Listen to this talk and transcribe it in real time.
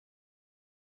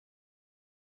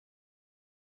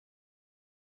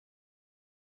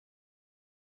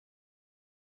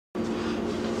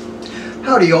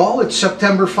Howdy y'all, it's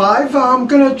September 5. I'm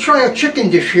gonna try a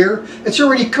chicken dish here. It's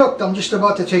already cooked, I'm just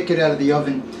about to take it out of the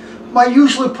oven. My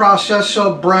usual process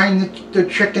of brine the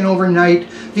chicken overnight.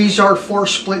 These are 4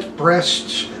 split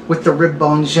breasts with the rib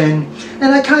bones in. And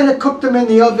I kind of cooked them in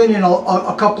the oven in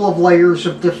a couple of layers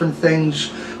of different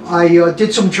things. I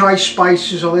did some dry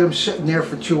spices. I let them sit in there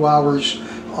for 2 hours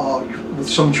with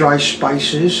some dry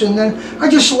spices. And then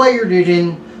I just layered it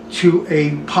in to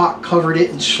a pot, covered it,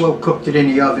 and slow cooked it in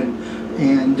the oven.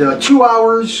 And 2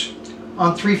 hours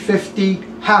on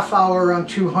 350, half hour on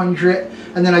 200,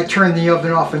 and then I turned the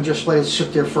oven off and just let it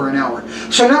sit there for an hour.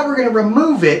 So now we're going to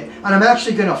remove it, and I'm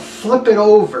actually going to flip it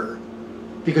over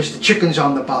because the chicken's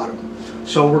on the bottom.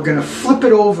 So we're going to flip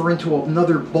it over into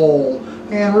another bowl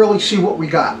and really see what we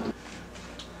got.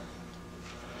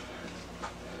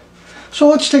 So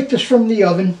let's take this from the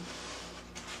oven.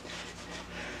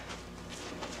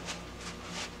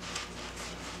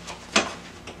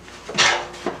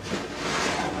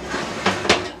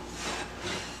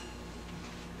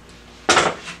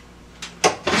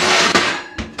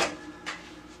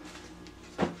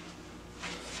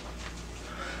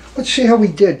 Let's see how we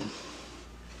did.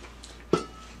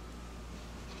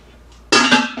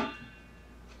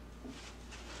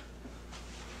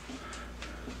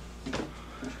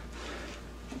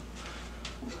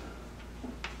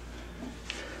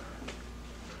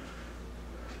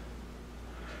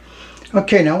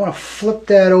 Okay, now I want to flip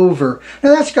that over.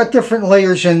 Now that's got different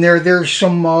layers in there. There's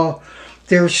some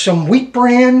wheat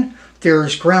bran,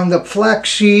 there's ground up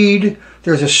flaxseed,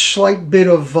 there's a slight bit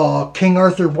of King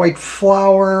Arthur white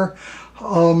flour,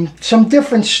 some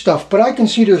different stuff, but I can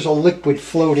see there's a liquid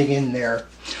floating in there.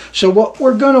 So what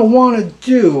we're going to want to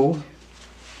do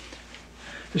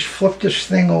is flip this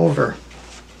thing over.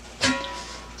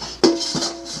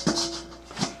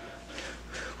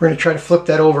 We're going to try to flip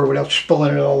that over without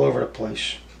spilling it all over the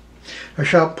place.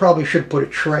 Probably should put a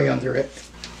tray under it.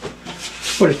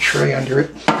 Put a tray under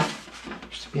it,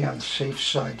 just to be on the safe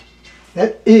side.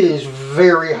 That is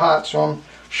very hot, so I'm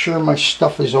sure my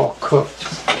stuff is all cooked.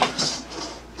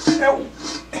 Ow.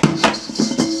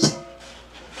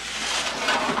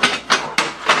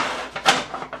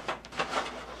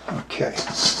 Okay,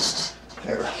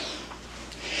 there.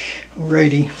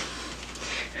 Alrighty.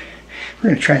 We're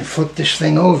going to try and flip this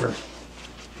thing over.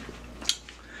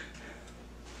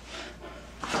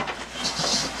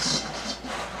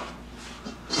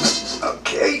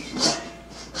 Okay.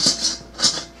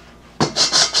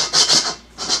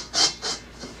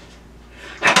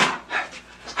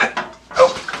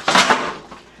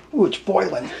 Ooh, it's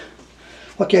boiling.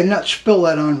 Lucky I did not spill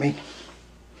that on me.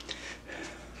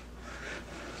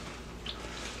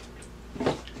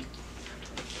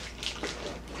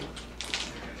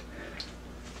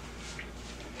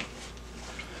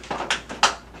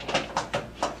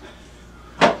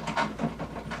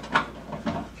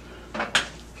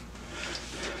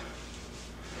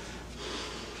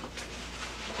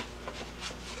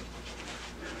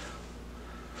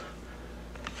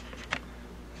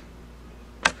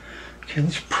 Okay,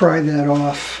 let's pry that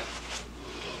off.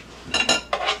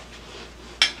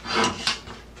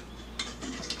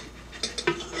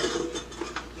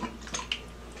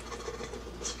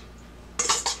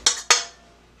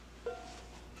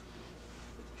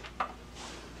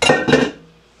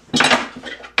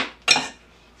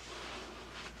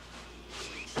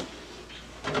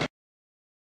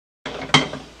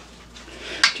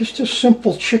 Just a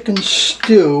simple chicken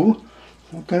stew.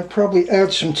 I'm going to probably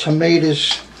add some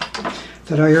tomatoes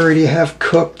that I already have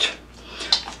cooked.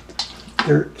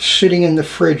 They're sitting in the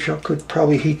fridge. I could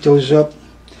probably heat those up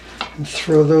and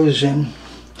throw those in.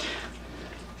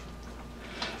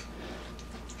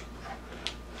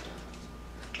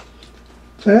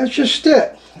 So that's just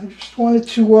it. I just wanted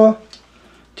to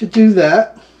do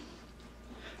that.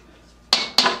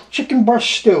 Chicken breast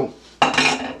stew.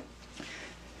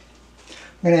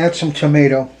 I'm going to add some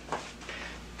tomato.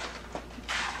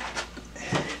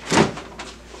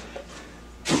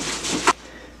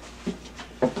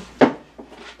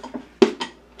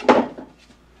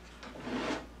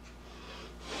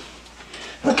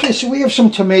 Okay, so we have some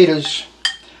tomatoes,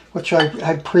 which I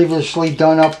had previously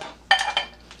done up.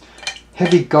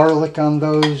 Heavy garlic on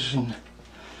those, and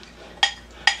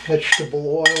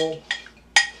vegetable oil,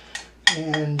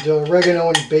 and oregano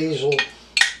and basil.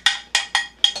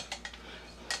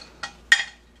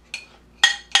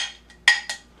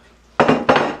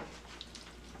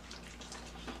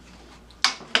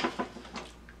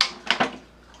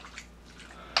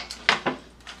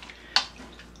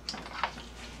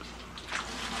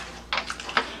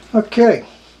 Okay.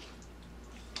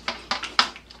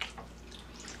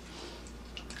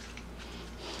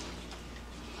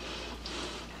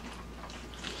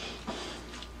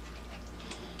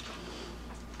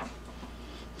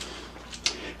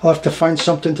 I'll have to find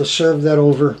something to serve that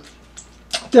over.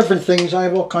 Different things. I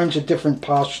have all kinds of different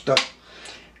pasta,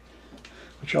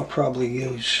 which I'll probably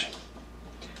use.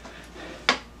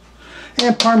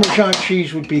 And Parmesan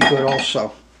cheese would be good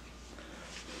also.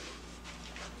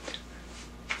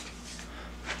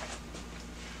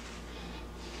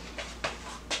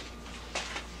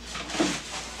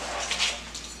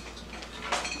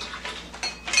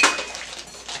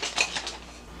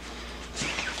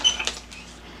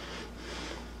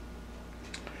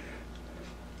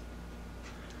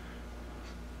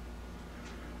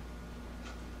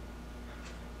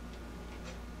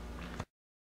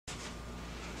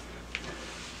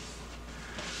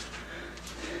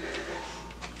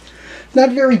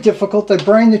 Not very difficult. I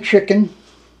brine the chicken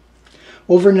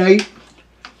overnight,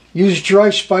 used dry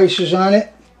spices on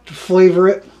it to flavor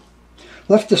it,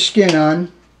 left the skin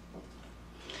on.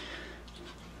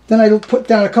 Then I put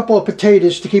down a couple of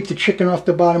potatoes to keep the chicken off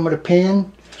the bottom of the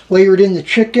pan, layered in the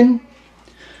chicken,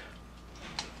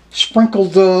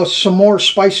 sprinkled some more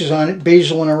spices on it,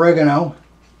 basil and oregano,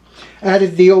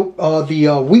 added the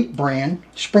wheat bran,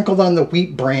 sprinkled on the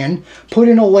wheat bran, put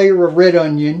in a layer of red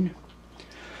onion,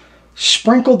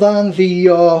 sprinkled on the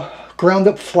ground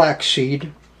up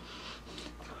flaxseed,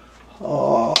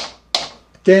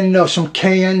 then some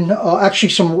cayenne, actually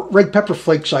some red pepper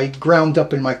flakes I ground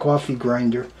up in my coffee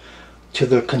grinder to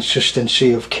the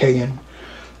consistency of cayenne.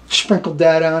 Sprinkled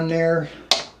that on there,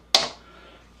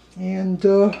 and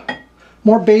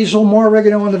more basil, more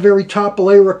oregano on the very top, a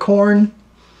layer of corn,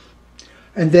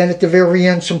 and then at the very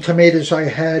end some tomatoes I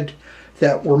had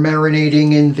that were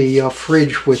marinating in the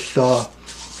fridge with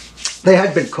they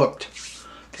had been cooked,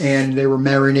 and they were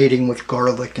marinating with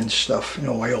garlic and stuff, and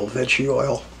oil, veggie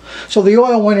oil. So the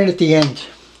oil went in at the end.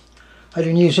 I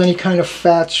didn't use any kind of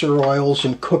fats or oils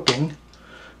in cooking.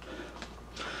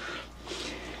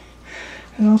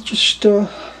 And I'll just, I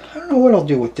don't know what I'll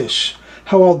do with this.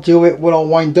 How I'll do it, what I'll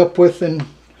wind up with, and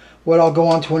what I'll go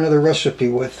on to another recipe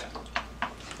with.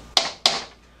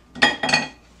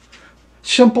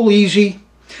 Simple, easy.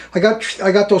 I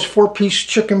got those 4-piece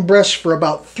chicken breasts for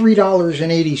about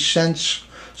 $3.80,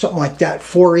 something like that.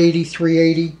 $4.80,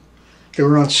 $3.80. They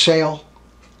were on sale.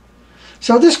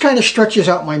 So this kind of stretches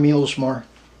out my meals more.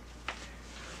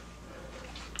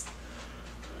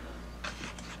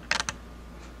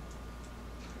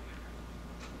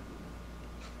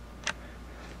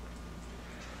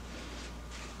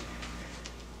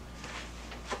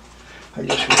 I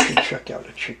guess we should check out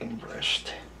a chicken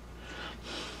breast.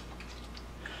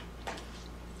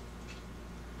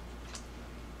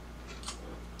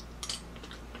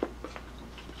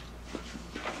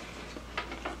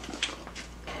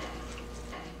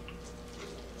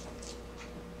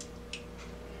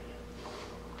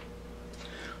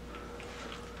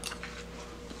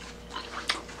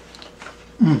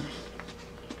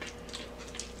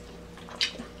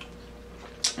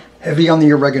 Heavy on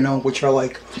the oregano, which I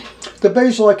like. The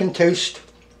basil I can taste.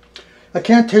 I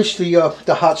can't taste the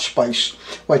hot spice.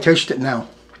 Well, I taste it now.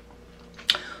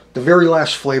 The very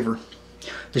last flavor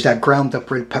is that ground up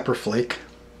red pepper flake.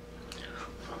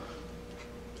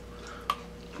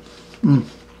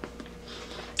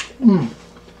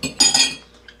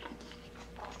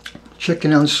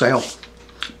 Chicken on sale.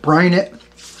 Brine it,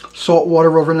 salt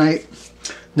water overnight,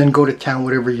 then go to town,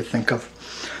 whatever you think of.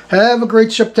 Have a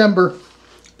great September.